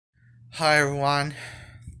Hi everyone.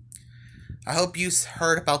 I hope you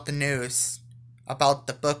heard about the news about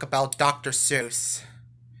the book about Dr. Seuss.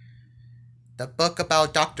 The book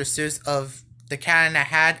about Dr. Seuss of The Cat in the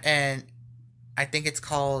Hat, and I think it's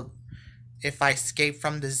called If I Escape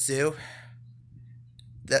from the Zoo.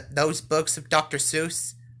 Those books of Dr.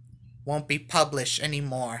 Seuss won't be published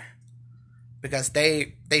anymore because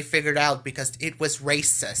they figured out because it was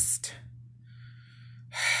racist.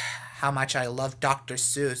 How much I loved Dr.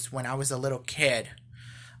 Seuss when I was a little kid.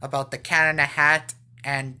 About the Cat in the Hat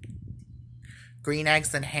and Green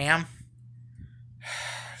Eggs and Ham.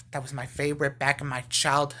 That was my favorite back in my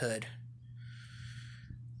childhood.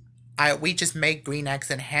 We just made green eggs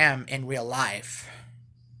and ham in real life.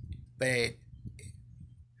 And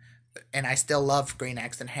I still love green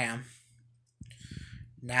eggs and ham.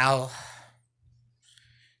 Now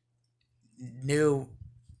new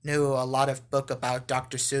a lot of book about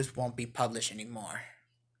Dr. Seuss won't be published anymore.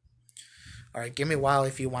 Alright, give me a while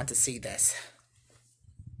if you want to see this.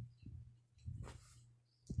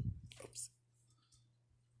 Oops.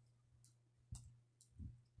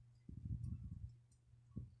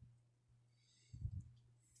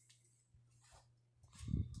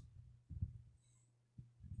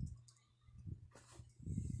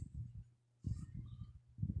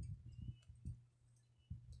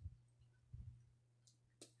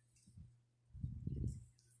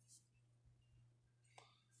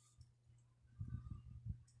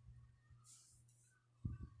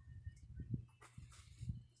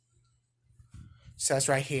 Says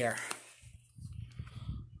right here.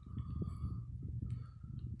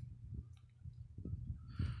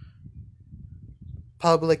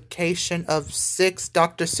 Publication of 6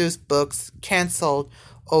 Dr. Seuss books canceled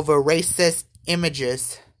over racist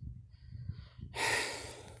images.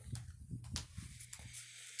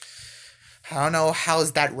 I don't know how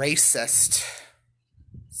is that racist.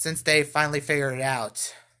 Since they finally figured it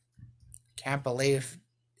out. Can't believe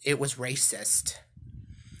it was racist.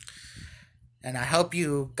 And I hope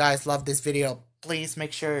you guys love this video. Please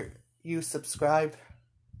make sure you subscribe.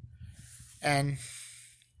 And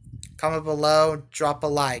comment below, drop a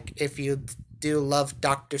like if you do love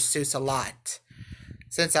Dr. Seuss a lot.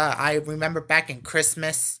 Since I remember back in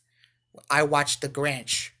Christmas, I watched The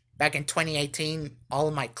Grinch. Back in 2018, all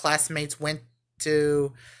of my classmates went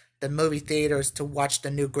to the movie theaters to watch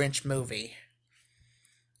the new Grinch movie.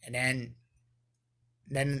 And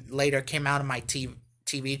then later came out on my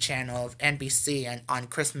TV channel of NBC and on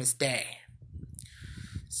Christmas Day.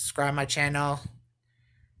 Subscribe my channel,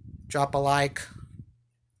 drop a like,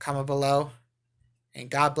 comment below, and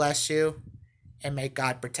God bless you, and may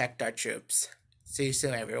God protect our troops. See you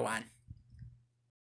soon, everyone.